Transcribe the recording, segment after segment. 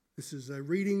This is a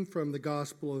reading from the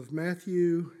Gospel of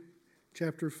Matthew,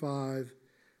 chapter 5,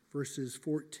 verses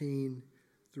 14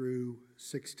 through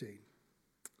 16.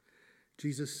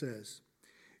 Jesus says,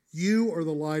 "You are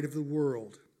the light of the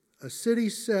world. A city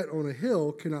set on a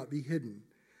hill cannot be hidden,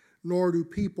 nor do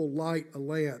people light a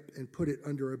lamp and put it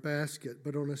under a basket,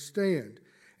 but on a stand,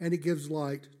 and it gives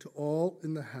light to all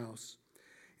in the house.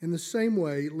 In the same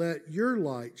way, let your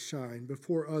light shine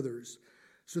before others,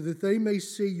 so that they may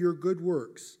see your good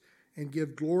works and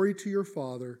give glory to your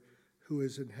Father who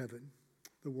is in heaven."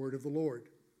 The word of the Lord.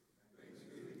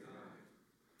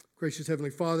 Gracious Heavenly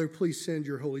Father, please send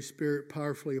your Holy Spirit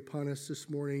powerfully upon us this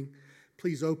morning.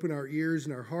 Please open our ears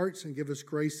and our hearts and give us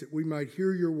grace that we might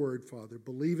hear your word, Father.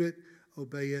 Believe it,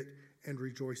 obey it, and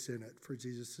rejoice in it. For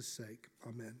Jesus' sake.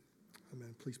 Amen.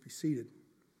 Amen. Please be seated.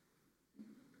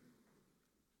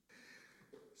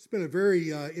 It's been a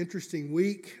very interesting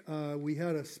week. We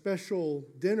had a special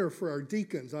dinner for our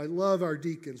deacons. I love our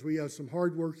deacons. We have some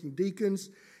hardworking deacons.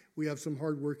 We have some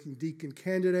hardworking deacon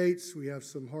candidates. We have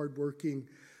some hardworking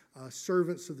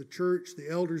servants of the church. The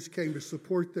elders came to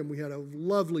support them. We had a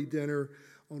lovely dinner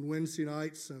on Wednesday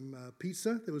night, some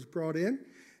pizza that was brought in.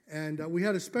 And we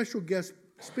had a special guest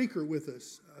speaker with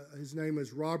us. His name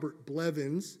is Robert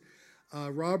Blevins.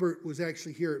 Robert was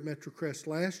actually here at MetroCrest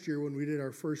last year when we did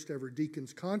our first ever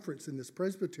Deacons Conference in this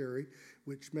presbytery,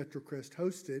 which MetroCrest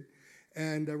hosted.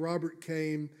 And Robert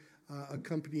came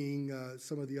accompanying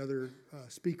some of the other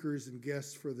speakers and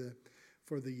guests for the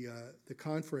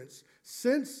conference.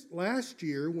 Since last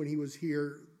year, when he was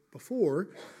here before,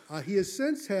 he has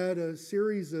since had a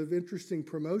series of interesting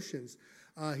promotions.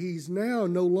 He's now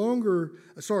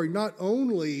not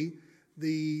only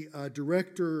the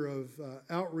director of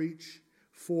outreach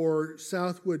for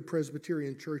Southwood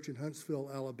Presbyterian Church in Huntsville,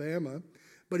 Alabama,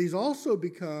 but he's also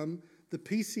become the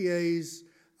PCA's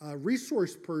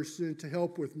resource person to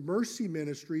help with Mercy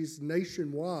Ministries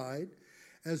nationwide,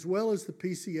 as well as the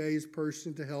PCA's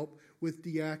person to help with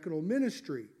diaconal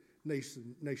ministry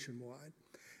nationwide.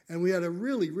 And we had a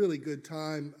really, really good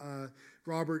time.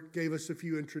 Robert gave us a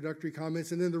few introductory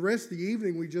comments, and then the rest of the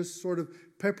evening we just sort of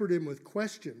peppered him with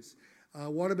questions.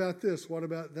 What about this? What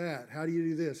about that? How do you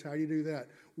do this? How do you do that?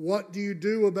 What do you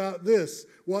do about this?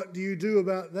 What do you do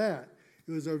about that?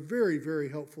 It was a very, very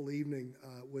helpful evening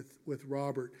with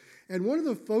Robert. And one of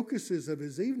the focuses of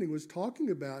his evening was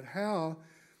talking about how,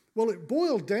 well, it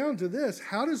boiled down to this: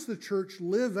 how does the church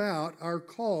live out our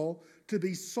call to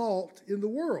be salt in the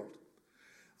world?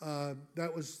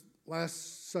 That was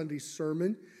last Sunday's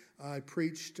sermon. I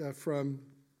preached from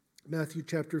Matthew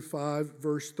chapter 5,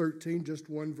 verse 13, just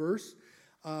one verse.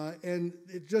 And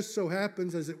it just so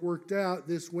happens, as it worked out,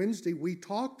 this Wednesday we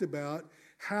talked about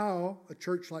how a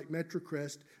church like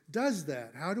MetroCrest does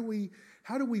that. How do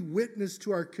we witness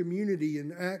to our community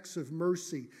in acts of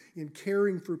mercy, in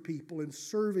caring for people, in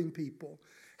serving people?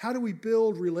 How do we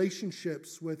build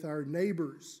relationships with our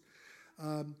neighbors?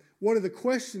 One of the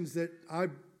questions that I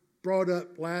brought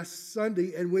up last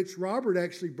Sunday, and which Robert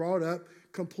actually brought up,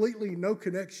 completely no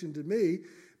connection to me,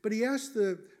 but he asked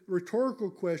the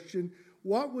rhetorical question,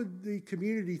 what would the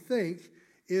community think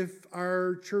if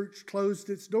our church closed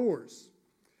its doors?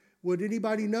 Would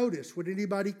anybody notice? Would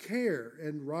anybody care?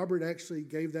 And Robert actually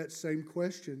gave that same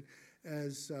question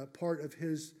as part of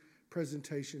his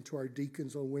presentation to our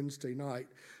deacons on Wednesday night.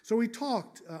 So we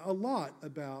talked a lot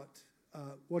about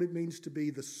what it means to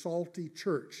be the salty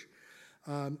church.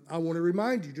 I want to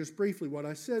remind you just briefly what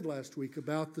I said last week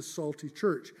about the salty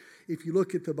church. If you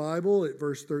look at the Bible at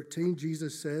verse 13,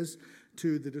 Jesus says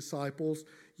to the disciples,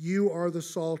 "You are the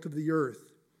salt of the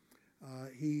earth."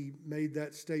 He made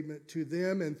that statement to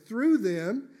them, and through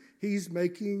them, he's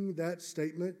making that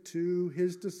statement to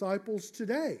his disciples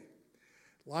today.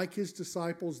 Like his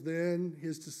disciples then,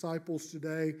 his disciples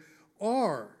today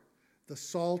are the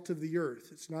salt of the earth.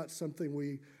 It's not something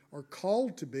we are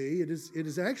called to be. It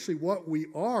is actually what we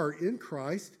are in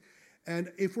Christ.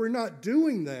 And if we're not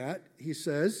doing that, he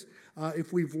says,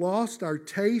 if we've lost our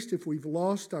taste, if we've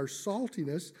lost our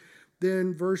saltiness,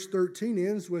 then verse 13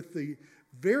 ends with the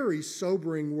very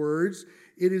sobering words,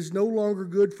 "It is no longer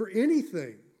good for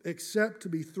anything except to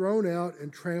be thrown out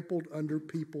and trampled under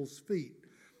people's feet."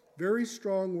 Very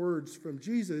strong words from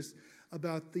Jesus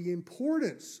about the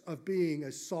importance of being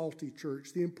a salty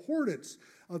church, the importance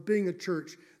of being a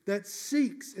church that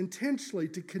seeks intentionally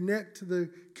to connect to the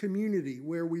community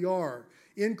where we are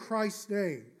in Christ's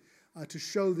name, to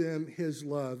show them his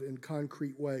love in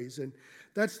concrete ways. And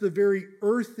that's the very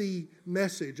earthy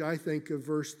message, I think, of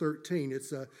verse 13.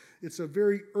 It's a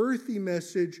very earthy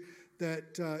message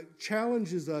that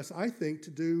challenges us, I think,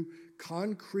 to do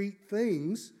concrete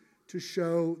things to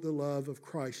show the love of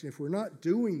Christ. And if we're not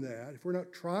doing that, if we're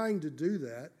not trying to do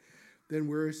that, then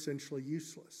we're essentially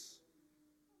useless.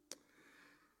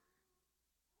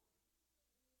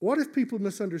 What if people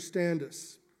misunderstand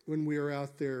us when we are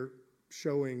out there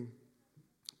showing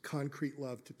concrete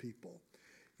love to people?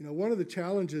 You know, one of the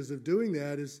challenges of doing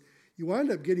that is you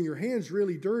wind up getting your hands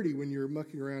really dirty when you're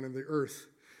mucking around in the earth.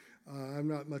 I'm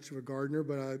not much of a gardener,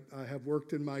 but I have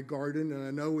worked in my garden, and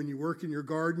I know when you work in your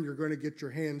garden, you're going to get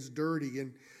your hands dirty.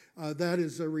 And that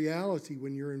is a reality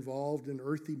when you're involved in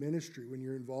earthy ministry, when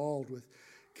you're involved with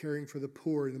caring for the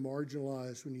poor and the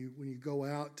marginalized, when you go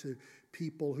out to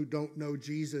people who don't know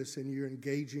Jesus and you're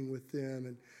engaging with them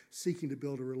and seeking to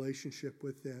build a relationship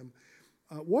with them.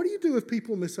 What do you do if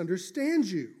people misunderstand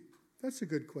you? That's a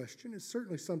good question. It's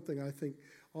certainly something I think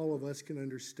all of us can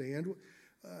understand.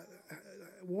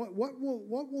 What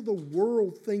will the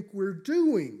world think we're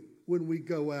doing when we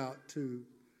go out to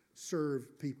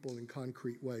serve people in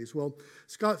concrete ways? Well,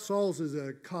 Scott Sauls is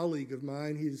a colleague of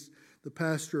mine. He's the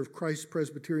pastor of Christ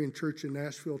Presbyterian Church in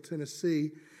Nashville,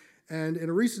 Tennessee. And in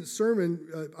a recent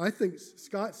sermon, I think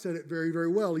Scott said it very, very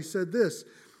well. He said this.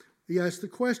 He asked the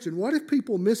question, what if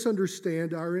people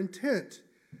misunderstand our intent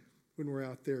when we're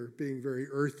out there being very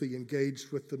earthy,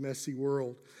 engaged with the messy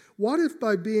world? What if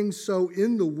by being so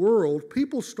in the world,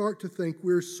 people start to think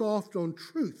we're soft on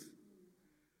truth?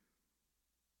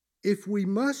 If we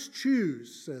must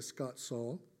choose, says Scott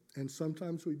Sauls, and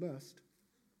sometimes we must,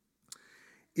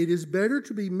 it is better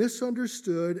to be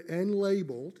misunderstood and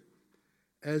labeled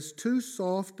as too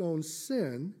soft on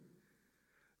sin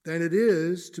than it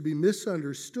is to be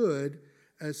misunderstood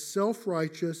as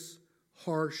self-righteous,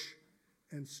 harsh,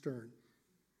 and stern.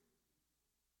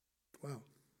 Wow,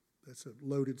 that's a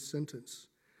loaded sentence.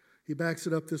 He backs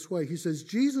it up this way. He says,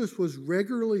 Jesus was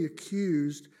regularly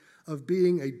accused of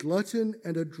being a glutton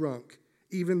and a drunk,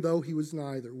 even though he was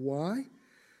neither. Why?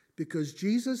 Because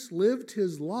Jesus lived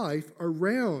his life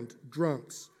around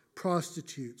drunks,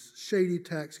 prostitutes, shady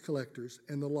tax collectors,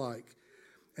 and the like,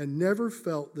 and never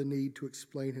felt the need to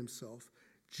explain himself.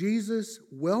 Jesus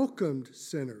welcomed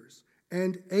sinners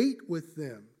and ate with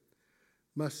them.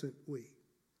 Mustn't we?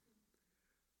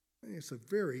 It's a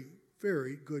very,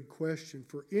 very good question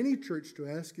for any church to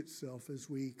ask itself as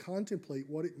we contemplate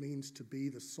what it means to be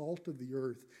the salt of the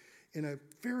earth in a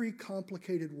very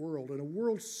complicated world, in a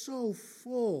world so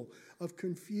full of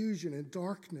confusion and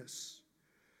darkness.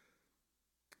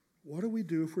 What do we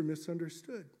do if we're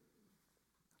misunderstood?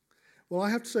 Well, I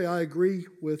have to say I agree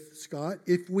with Scott.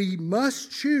 If we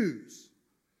must choose,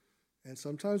 and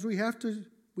sometimes we have to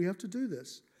do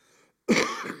this,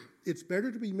 it's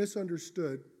better to be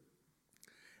misunderstood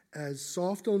as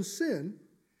soft on sin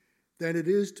than it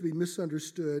is to be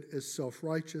misunderstood as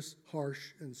self-righteous,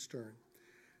 harsh, and stern.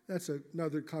 That's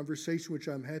another conversation which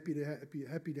I'm happy to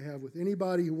have with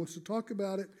anybody who wants to talk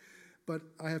about it, but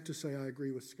I have to say I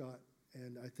agree with Scott,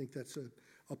 and I think that's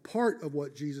a part of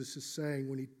what Jesus is saying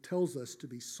when he tells us to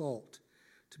be salt,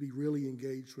 to be really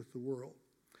engaged with the world.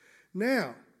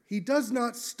 Now, he does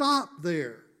not stop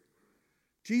there.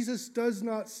 Jesus does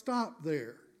not stop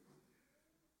there.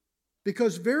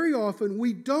 Because very often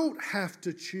we don't have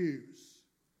to choose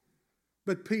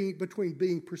between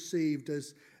being perceived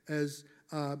as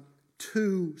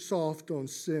too soft on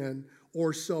sin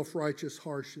or self-righteous,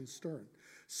 harsh, and stern.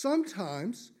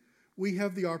 Sometimes we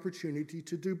have the opportunity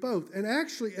to do both. And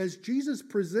actually, as Jesus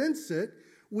presents it,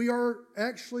 we are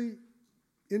actually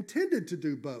intended to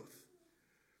do both.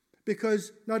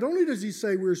 Because not only does he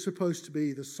say we're supposed to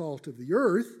be the salt of the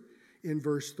earth in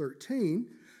verse 13,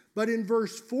 but in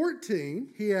verse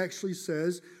 14, he actually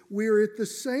says we're at the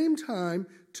same time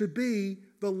to be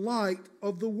the light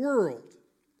of the world.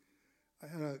 I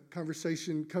had a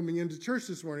conversation coming into church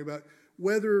this morning about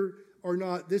whether or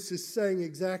not this is saying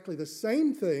exactly the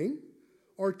same thing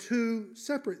or two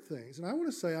separate things. And I want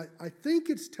to say I think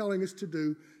it's telling us to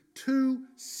do two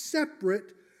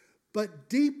separate but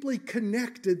deeply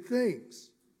connected things.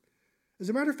 As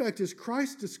a matter of fact, as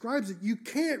Christ describes it, you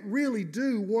can't really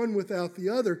do one without the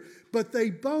other, but they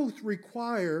both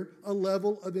require a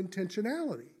level of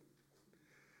intentionality.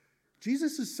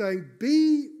 Jesus is saying,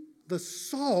 be the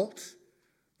salt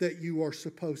that you are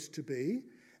supposed to be,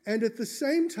 and at the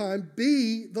same time,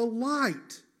 be the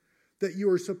light that you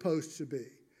are supposed to be.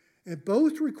 And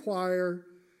both require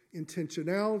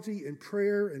intentionality and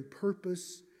prayer and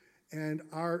purpose and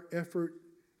our effort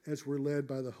as we're led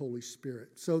by the Holy Spirit.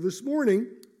 So this morning,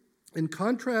 in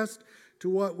contrast to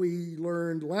what we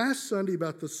learned last Sunday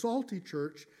about the salty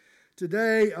church,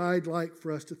 today I'd like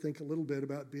for us to think a little bit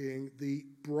about being the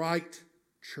bright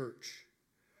church.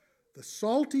 The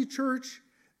salty church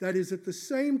that is at the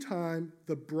same time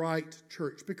the bright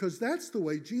church, because that's the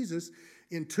way Jesus,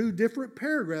 in 2 different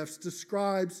paragraphs,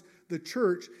 describes the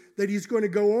church that he's going to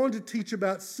go on to teach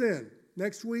about sin.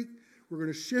 Next week, we're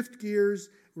going to shift gears.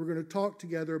 We're going to talk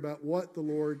together about what the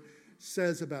Lord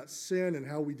says about sin and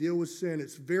how we deal with sin.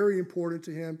 It's very important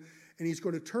to him. And he's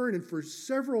going to turn, and for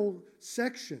several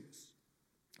sections,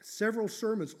 several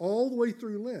sermons, all the way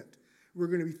through Lent, we're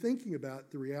going to be thinking about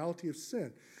the reality of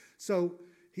sin. So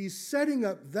he's setting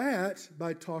up that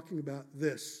by talking about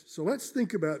this. So let's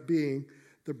think about being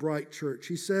the bright church.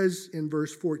 He says in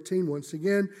verse 14, once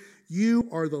again, you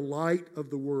are the light of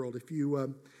the world. If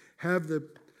you have the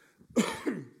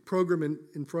program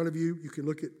in front of you, you can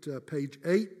look at page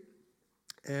 8.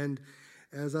 And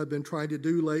as I've been trying to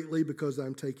do lately, because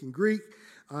I'm taking Greek,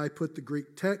 I put the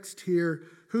Greek text here,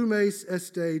 humes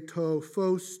este to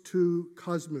phos tu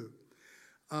kosmou.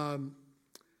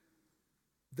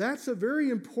 That's a very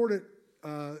important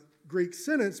Greek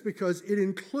sentence because it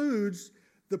includes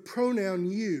the pronoun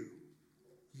you,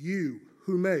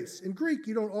 humes. In Greek,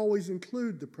 you don't always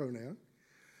include the pronoun.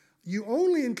 You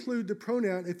only include the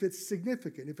pronoun if it's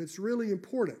significant, if it's really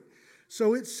important.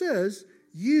 So it says,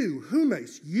 you,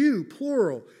 humes, you,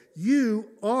 plural, you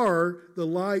are the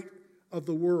light of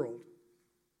the world.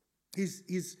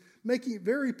 He's making it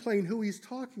very plain who he's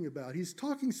talking about. He's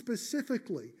talking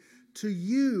specifically to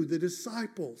you, the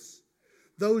disciples,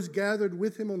 those gathered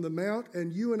with him on the mount,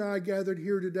 and you and I gathered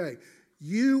here today.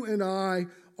 You and I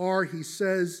are, he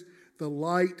says, the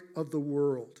light of the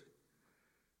world.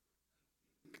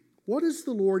 What is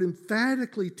the Lord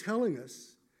emphatically telling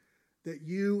us that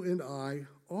you and I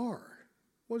are?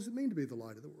 What does it mean to be the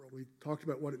light of the world? We talked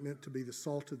about what it meant to be the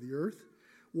salt of the earth.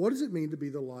 What does it mean to be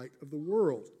the light of the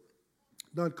world?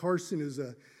 Don Carson is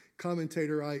a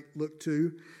commentator I look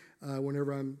to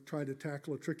whenever I'm trying to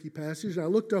tackle a tricky passage. And I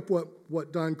looked up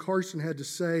what Don Carson had to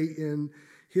say in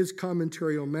his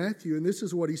commentary on Matthew, and this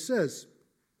is what he says.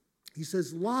 He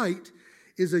says, light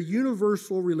is a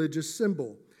universal religious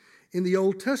symbol. In the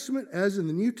Old Testament, as in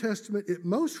the New Testament, it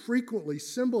most frequently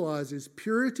symbolizes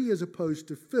purity as opposed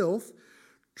to filth,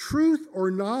 truth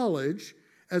or knowledge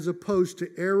as opposed to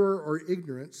error or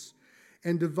ignorance,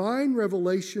 and divine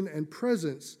revelation and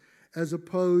presence as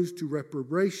opposed to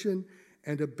reprobation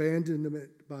and abandonment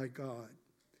by God.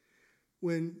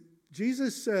 When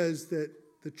Jesus says that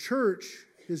the church,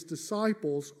 his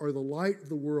disciples, are the light of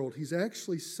the world, he's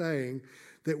actually saying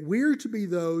that we're to be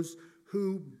those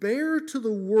who bear to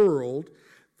the world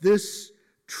this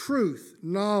truth,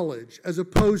 knowledge, as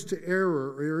opposed to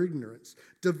error or ignorance,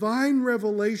 divine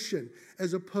revelation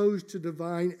as opposed to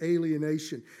divine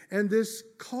alienation, and this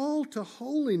call to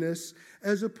holiness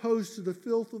as opposed to the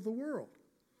filth of the world.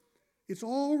 It's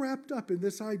all wrapped up in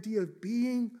this idea of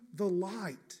being the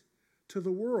light to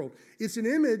the world. It's an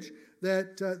image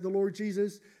that the Lord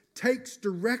Jesus takes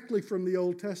directly from the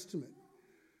Old Testament.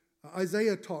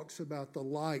 Isaiah talks about the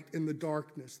light in the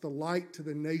darkness, the light to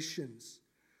the nations.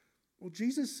 Well,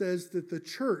 Jesus says that the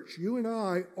church, you and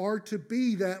I, are to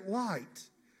be that light.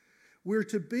 We're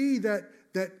to be that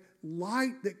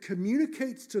light that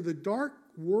communicates to the dark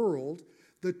world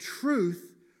the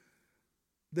truth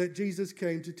that Jesus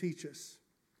came to teach us,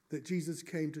 that Jesus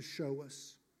came to show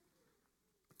us.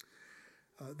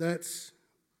 That's,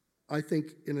 I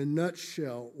think, in a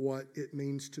nutshell, what it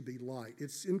means to be light.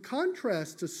 It's in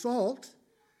contrast to salt.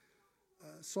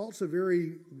 Salt's a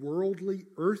very worldly,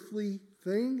 earthly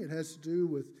thing. It has to do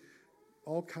with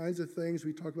all kinds of things.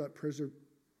 We talk about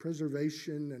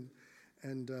preservation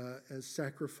and as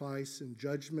sacrifice and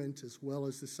judgment, as well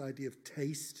as this idea of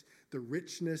taste, the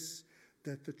richness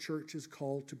that the church is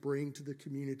called to bring to the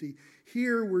community.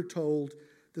 Here we're told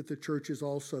that the church is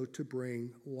also to bring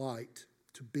light,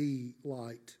 to be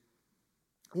light.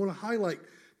 I want to highlight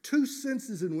 2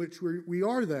 senses in which we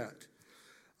are that.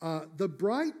 The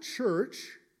bright church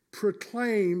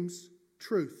proclaims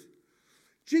truth.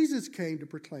 Jesus came to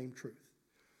proclaim truth.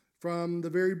 From the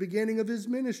very beginning of his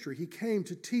ministry, he came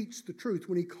to teach the truth.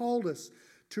 When he called us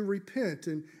to repent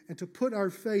and to put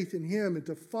our faith in him and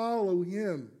to follow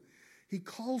him, he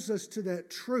calls us to that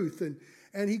truth.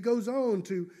 And he goes on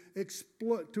to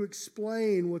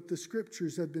explain what the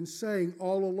scriptures have been saying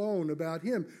all along about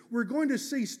him. We're going to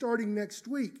see starting next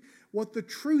week what the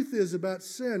truth is about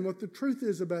sin, what the truth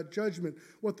is about judgment,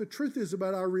 what the truth is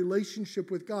about our relationship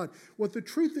with God, what the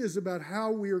truth is about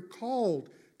how we are called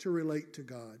to relate to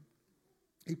God.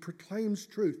 He proclaims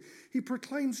truth. He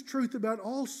proclaims truth about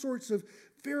all sorts of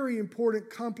very important,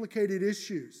 complicated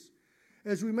issues.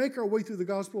 As we make our way through the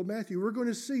Gospel of Matthew, we're going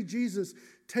to see Jesus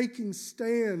taking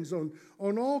stands on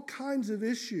all kinds of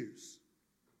issues.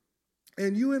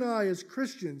 And you and I, as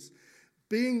Christians,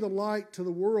 being the light to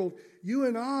the world, you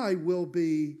and I will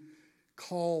be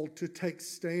called to take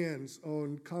stands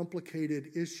on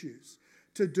complicated issues.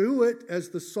 To do it as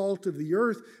the salt of the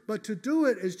earth, but to do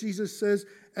it, as Jesus says,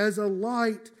 as a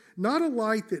light, not a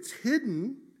light that's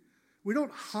hidden. We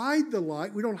don't hide the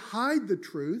light. We don't hide the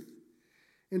truth.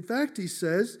 In fact, he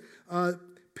says,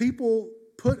 people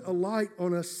put a light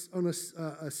on a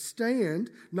stand,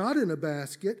 not in a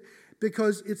basket,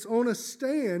 because it's on a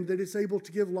stand that it's able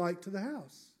to give light to the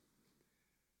house.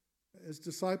 As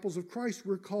disciples of Christ,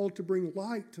 we're called to bring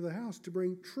light to the house, to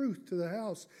bring truth to the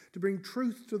house, to bring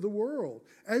truth to the world,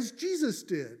 as Jesus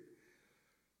did.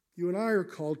 You and I are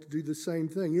called to do the same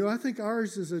thing. You know, I think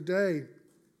ours is a day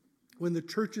when the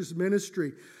church's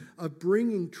ministry of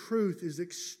bringing truth is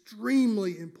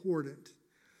extremely important.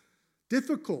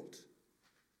 Difficult,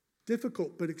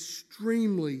 but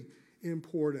extremely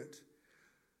important.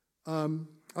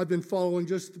 I've been following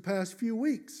just the past few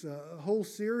weeks a whole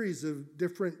series of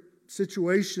different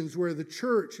situations where the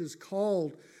church is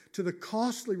called to the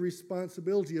costly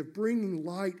responsibility of bringing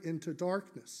light into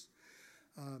darkness.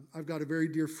 I've got a very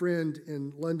dear friend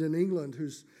in London, England,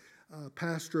 who's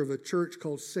pastor of a church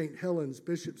called St. Helens,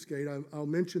 Bishopsgate. I'll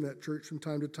mention that church from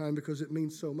time to time because it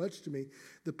means so much to me.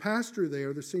 The pastor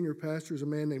there, the senior pastor, is a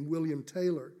man named William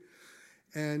Taylor.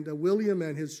 And William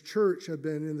and his church have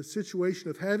been in the situation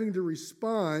of having to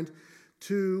respond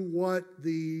to what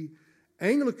the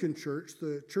Anglican Church,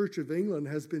 the Church of England,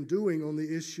 has been doing on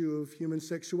the issue of human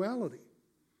sexuality.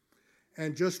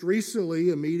 And just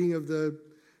recently, a meeting of the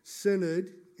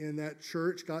synod in that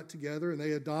church got together and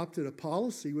they adopted a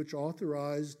policy which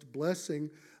authorized blessing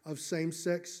of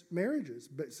same-sex marriages,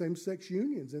 same-sex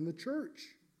unions in the church.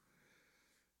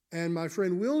 And my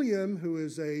friend William, who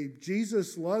is a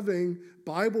Jesus-loving,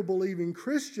 Bible-believing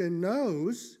Christian,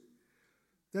 knows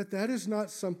that that is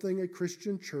not something a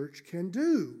Christian church can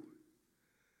do.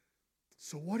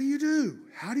 So what do you do?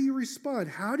 How do you respond?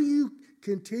 How do you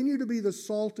continue to be the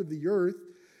salt of the earth,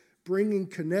 bringing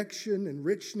connection and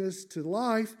richness to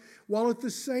life, while at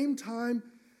the same time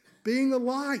being a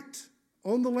light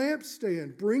on the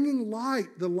lampstand, bringing light,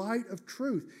 the light of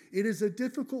truth? It is a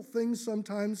difficult thing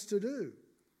sometimes to do.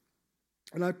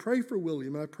 And I pray for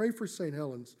William, and I pray for St.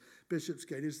 Helens,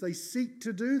 Bishopsgate, as they seek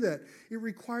to do that. It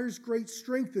requires great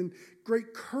strength and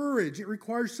great courage. It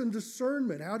requires some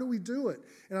discernment. How do we do it?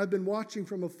 And I've been watching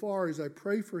from afar as I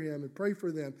pray for him and pray for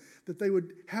them, that they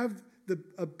would have the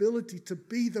ability to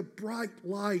be the bright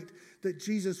light that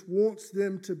Jesus wants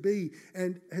them to be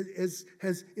and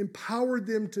has empowered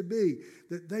them to be,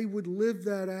 that they would live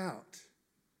that out.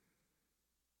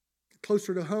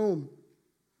 Closer to home,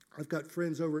 I've got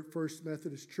friends over at First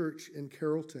Methodist Church in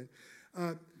Carrollton.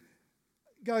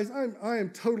 Guys, I am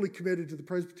totally committed to the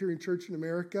Presbyterian Church in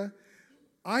America.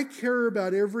 I care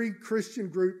about every Christian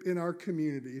group in our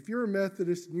community. If you're a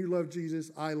Methodist and you love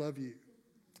Jesus, I love you.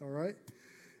 All right?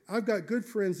 I've got good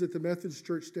friends at the Methodist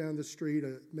Church down the street,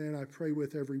 a man I pray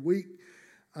with every week.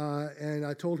 And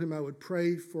I told him I would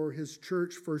pray for his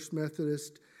church, First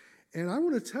Methodist. And I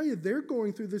want to tell you, they're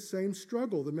going through the same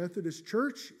struggle. The Methodist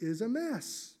Church is a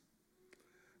mess.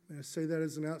 And I say that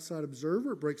as an outside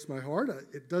observer. It breaks my heart.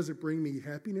 It doesn't bring me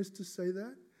happiness to say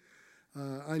that.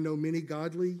 I know many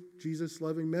godly,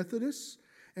 Jesus-loving Methodists,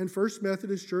 and First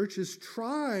Methodist Church is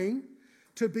trying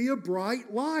to be a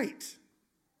bright light.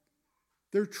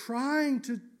 They're trying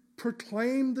to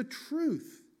proclaim the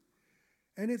truth,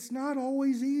 and it's not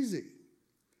always easy.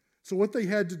 So what they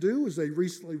had to do was they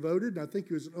recently voted, and I think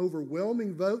it was an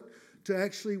overwhelming vote, to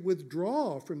actually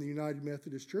withdraw from the United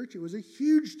Methodist Church. It was a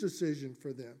huge decision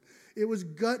for them. It was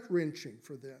gut-wrenching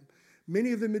for them.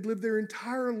 Many of them had lived their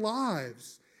entire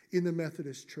lives in the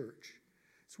Methodist Church.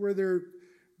 It's where their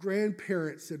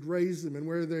grandparents had raised them and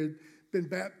where they'd been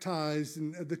baptized,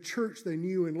 and the church they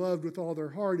knew and loved with all their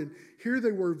heart. And here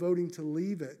they were voting to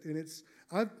leave it. And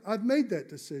I've made that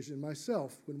decision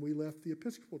myself when we left the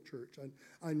Episcopal Church.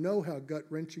 I know how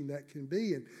gut-wrenching that can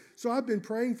be. And so I've been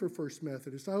praying for First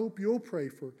Methodist. I hope you'll pray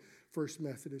for First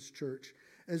Methodist Church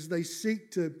as they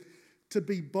seek to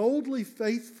be boldly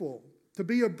faithful, to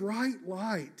be a bright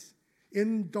light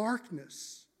in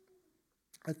darkness.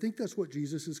 I think that's what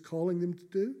Jesus is calling them to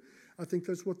do. I think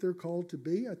that's what they're called to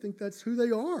be. I think that's who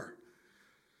they are.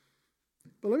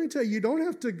 But let me tell you, you don't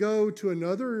have to go to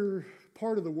another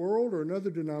part of the world or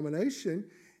another denomination.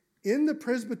 In the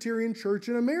Presbyterian Church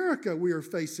in America, we are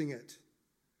facing it.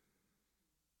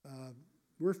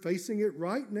 We're facing it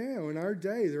right now in our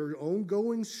day. There are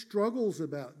ongoing struggles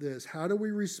about this. How do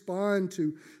we respond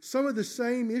to some of the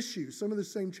same issues, some of the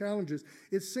same challenges?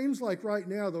 It seems like right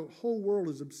now the whole world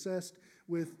is obsessed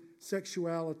with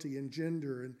sexuality and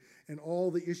gender and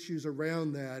all the issues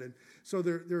around that. And so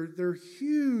there are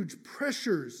huge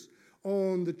pressures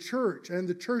on the church and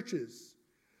the churches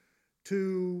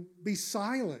to be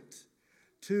silent,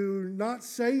 to not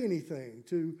say anything,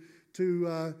 to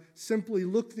simply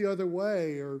look the other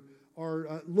way or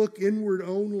look inward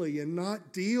only and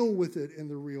not deal with it in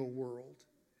the real world.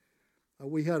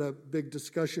 We had a big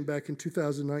discussion back in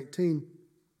 2019,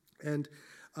 and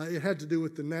it had to do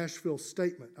with the Nashville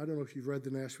Statement. I don't know if you've read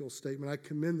the Nashville Statement. I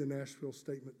commend the Nashville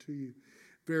Statement to you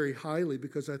very highly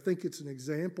because I think it's an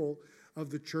example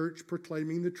of the church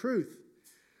proclaiming the truth.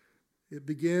 It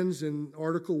begins in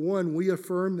Article 1, we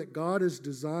affirm that God has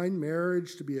designed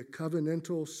marriage to be a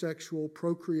covenantal, sexual,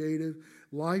 procreative,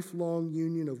 lifelong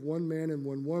union of one man and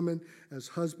one woman as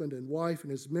husband and wife,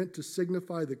 and is meant to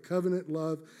signify the covenant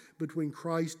love between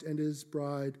Christ and his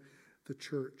bride, the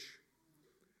church.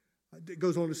 It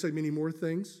goes on to say many more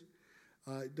things.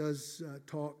 It does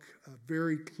talk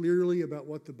very clearly about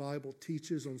what the Bible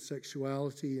teaches on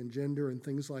sexuality and gender and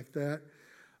things like that.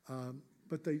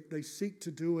 But they seek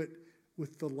to do it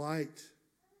with the light,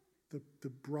 the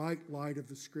bright light of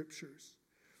the Scriptures.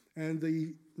 And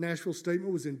the Nashville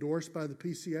Statement was endorsed by the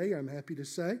PCA, I'm happy to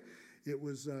say. It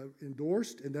was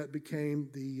endorsed, and that became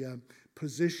the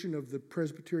position of the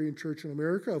Presbyterian Church in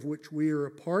America, of which we are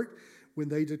a part, when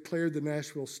they declared the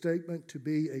Nashville Statement to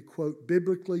be a, quote,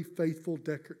 biblically faithful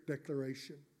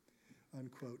declaration,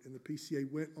 unquote. And the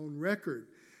PCA went on record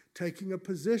taking a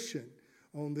position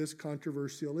on this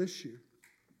controversial issue.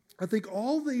 I think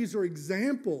all these are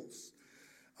examples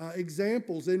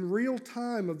in real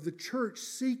time of the church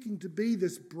seeking to be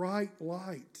this bright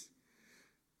light,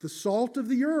 the salt of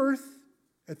the earth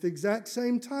at the exact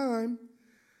same time,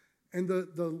 and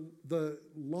the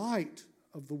light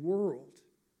of the world.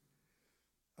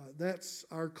 That's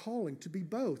our calling, to be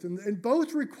both. And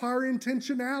both require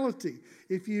intentionality.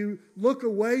 If you look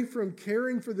away from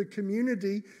caring for the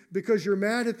community because you're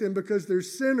mad at them because they're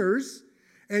sinners,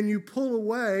 and you pull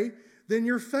away, then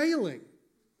you're failing.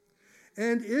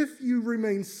 And if you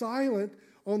remain silent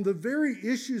on the very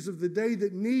issues of the day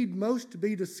that need most to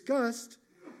be discussed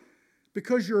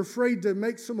because you're afraid to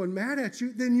make someone mad at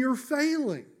you, then you're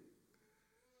failing.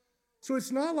 So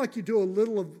it's not like you do a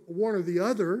little of one or the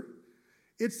other.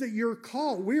 It's that you're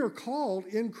called. We are called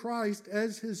in Christ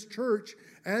as his church,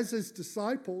 as his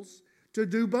disciples, to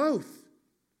do both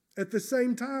at the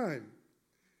same time.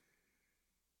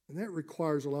 And that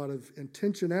requires a lot of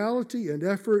intentionality and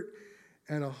effort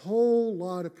and a whole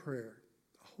lot of prayer,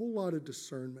 a whole lot of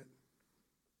discernment.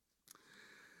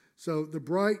 So the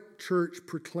bright church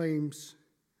proclaims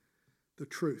the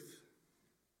truth.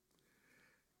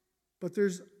 But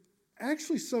there's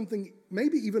actually something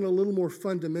maybe even a little more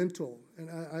fundamental, and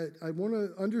I want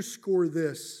to underscore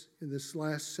this in this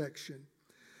last section.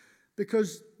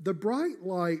 Because the bright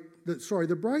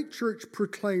church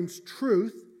proclaims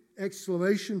truth,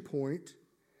 exclamation point,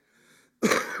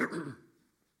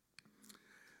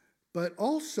 but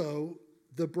also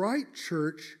the bright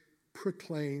church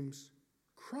proclaims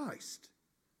Christ.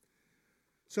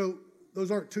 So those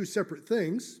aren't two separate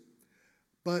things,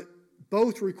 but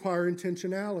both require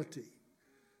intentionality.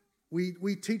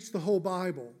 We teach the whole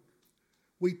Bible.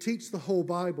 We teach the whole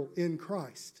Bible in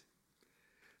Christ.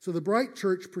 So the bright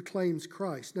church proclaims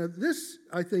Christ. Now this,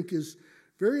 I think, is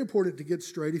very important to get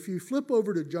straight. If you flip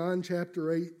over to John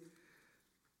chapter 8,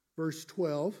 verse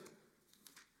 12,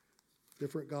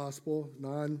 different gospel,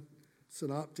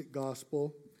 non-synoptic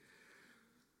gospel.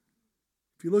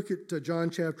 If you look at John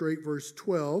chapter 8, verse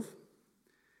 12,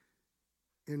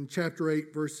 in chapter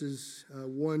 8, verses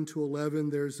 1 to 11,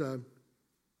 there's a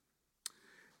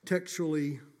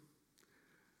textually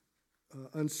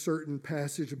uncertain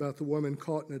passage about the woman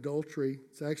caught in adultery.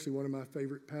 It's actually one of my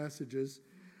favorite passages.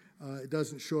 It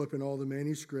doesn't show up in all the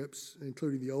manuscripts,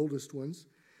 including the oldest ones,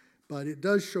 but it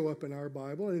does show up in our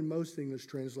Bible and in most English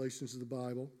translations of the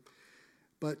Bible.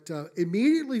 But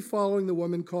immediately following the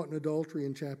woman caught in adultery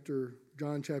in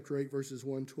John chapter 8, verses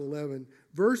 1 to 11,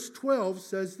 verse 12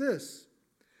 says this,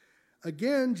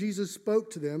 again, Jesus spoke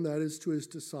to them, that is to his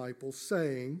disciples,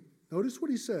 saying, notice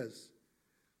what he says,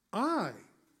 I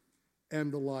am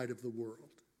the light of the world.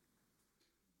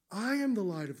 I am the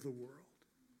light of the world.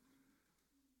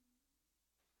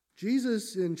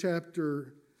 Jesus in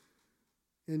John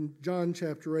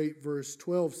chapter 8, verse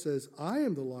 12 says, I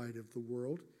am the light of the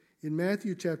world. In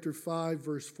Matthew chapter 5,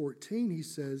 verse 14, he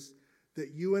says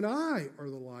that you and I are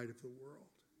the light of the world.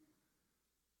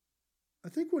 I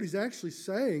think what he's actually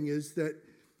saying is that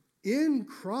in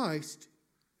Christ,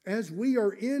 as we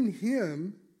are in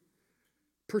him,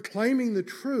 proclaiming the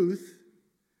truth,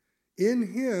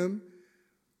 in him,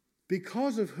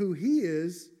 because of who he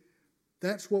is,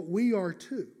 that's what we are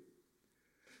too.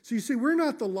 So you see, we're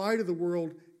not the light of the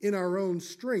world in our own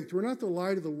strength. We're not the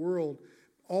light of the world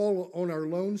all on our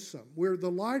lonesome. We're the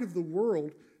light of the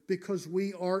world because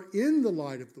we are in the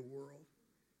light of the world.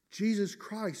 Jesus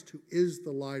Christ, who is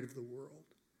the light of the world.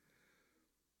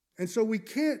 And so we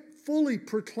can't fully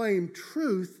proclaim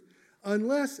truth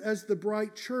unless, as the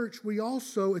bright church, we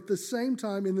also, at the same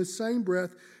time, in the same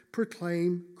breath,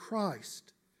 proclaim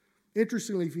Christ.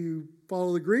 Interestingly, if you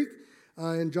follow the Greek,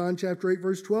 in John chapter 8,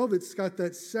 verse 12, it's got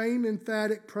that same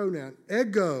emphatic pronoun,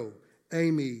 ego,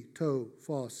 eimi, to,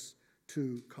 phos,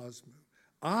 to, cosmo.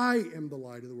 I am the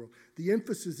light of the world. The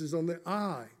emphasis is on the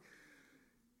I.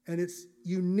 And it's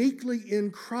uniquely in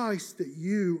Christ that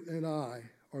you and I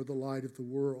are the light of the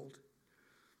world.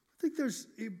 I think there's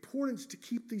importance to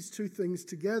keep these two things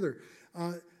together.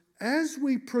 As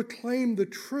we proclaim the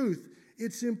truth,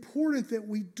 it's important that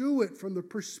we do it from the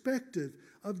perspective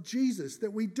of Jesus,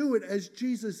 that we do it as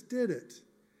Jesus did it,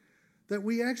 that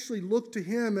we actually look to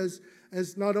him as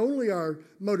not only our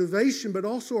motivation, but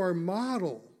also our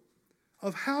model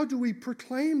of how do we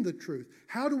proclaim the truth?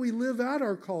 How do we live out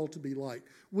our call to be light?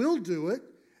 We'll do it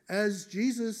as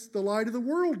Jesus, the light of the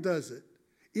world, does it.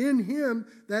 In him,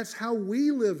 that's how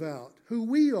we live out who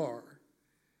we are.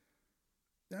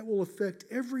 That will affect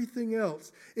everything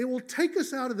else. It will take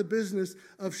us out of the business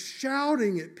of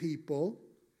shouting at people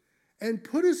and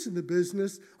put us in the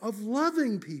business of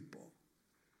loving people.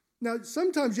 Now,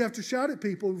 sometimes you have to shout at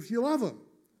people if you love them.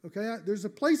 Okay, there's a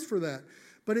place for that.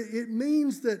 But it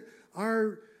means that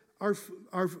our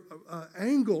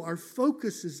angle, our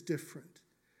focus is different.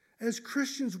 As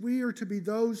Christians, we are to be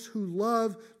those who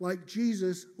love like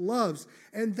Jesus loves.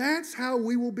 And that's how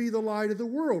we will be the light of the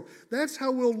world. That's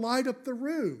how we'll light up the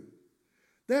room.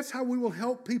 That's how we will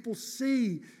help people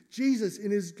see Jesus in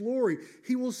his glory.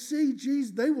 They will see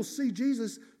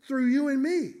Jesus through you and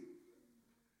me.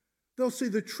 They'll see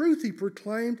the truth he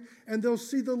proclaimed, and they'll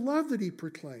see the love that he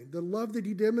proclaimed, the love that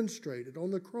he demonstrated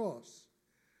on the cross.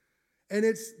 And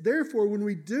it's therefore when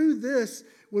we do this,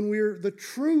 when we're the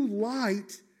true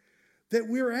light, that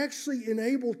we're actually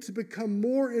enabled to become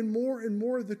more and more and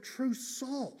more the true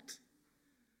salt.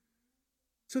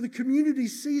 So the community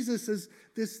sees us as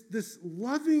this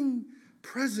loving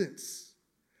presence,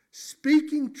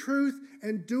 speaking truth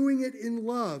and doing it in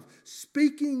love,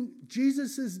 speaking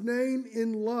Jesus' name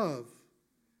in love.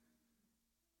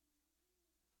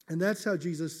 And that's how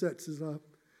Jesus sets us up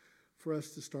for us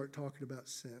to start talking about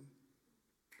sin.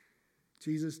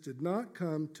 Jesus did not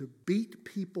come to beat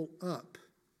people up,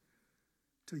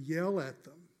 to yell at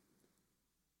them,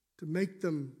 to make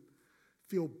them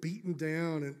feel beaten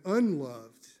down and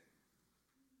unloved.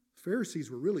 Pharisees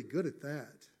were really good at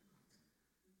that.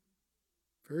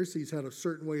 Pharisees had a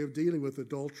certain way of dealing with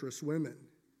adulterous women.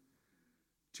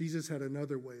 Jesus had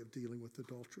another way of dealing with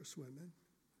adulterous women.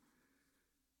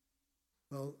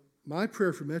 Well, my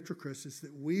prayer for MetroCrest is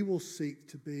that we will seek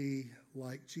to be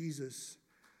like Jesus,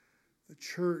 a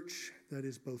church that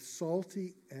is both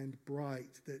salty and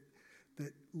bright, that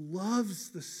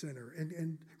loves the sinner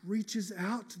and reaches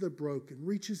out to the broken,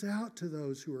 reaches out to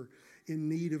those who are in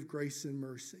need of grace and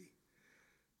mercy,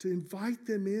 to invite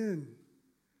them in,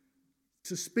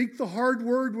 to speak the hard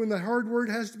word when the hard word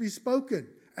has to be spoken,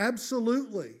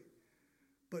 absolutely,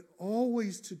 but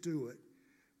always to do it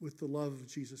with the love of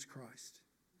Jesus Christ.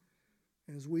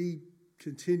 As we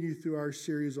continue through our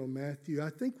series on Matthew, I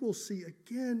think we'll see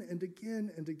again and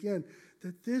again and again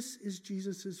that this is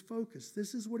Jesus' focus.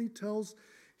 This is what he tells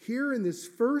here in this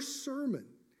first sermon,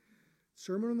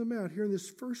 Sermon on the Mount. Here in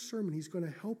this first sermon, he's going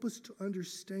to help us to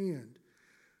understand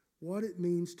what it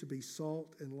means to be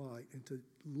salt and light and to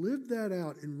live that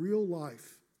out in real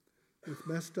life with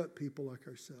messed up people like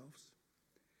ourselves.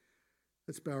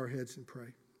 Let's bow our heads and pray.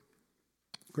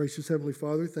 Gracious Heavenly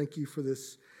Father, thank you for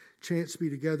this chance to be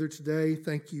together today.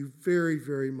 Thank you very,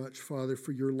 very much, Father,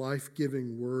 for your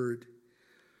life-giving word.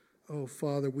 Oh,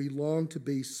 Father, we long to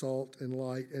be salt and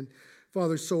light. And,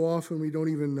 Father, so often we don't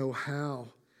even know how.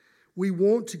 We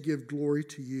want to give glory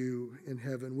to you in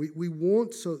heaven. We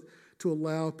want to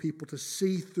allow people to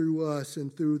see through us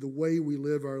and through the way we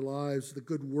live our lives, the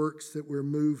good works that we're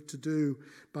moved to do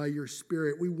by your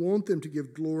Spirit. We want them to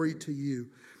give glory to you.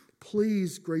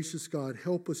 Please, gracious God,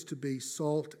 help us to be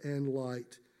salt and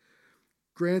light.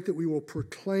 Grant that we will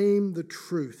proclaim the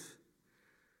truth.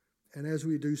 And as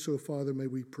we do so, Father, may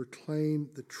we proclaim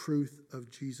the truth of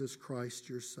Jesus Christ,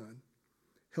 your Son.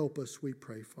 Help us, we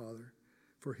pray, Father,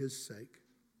 for his sake.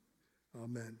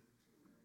 Amen.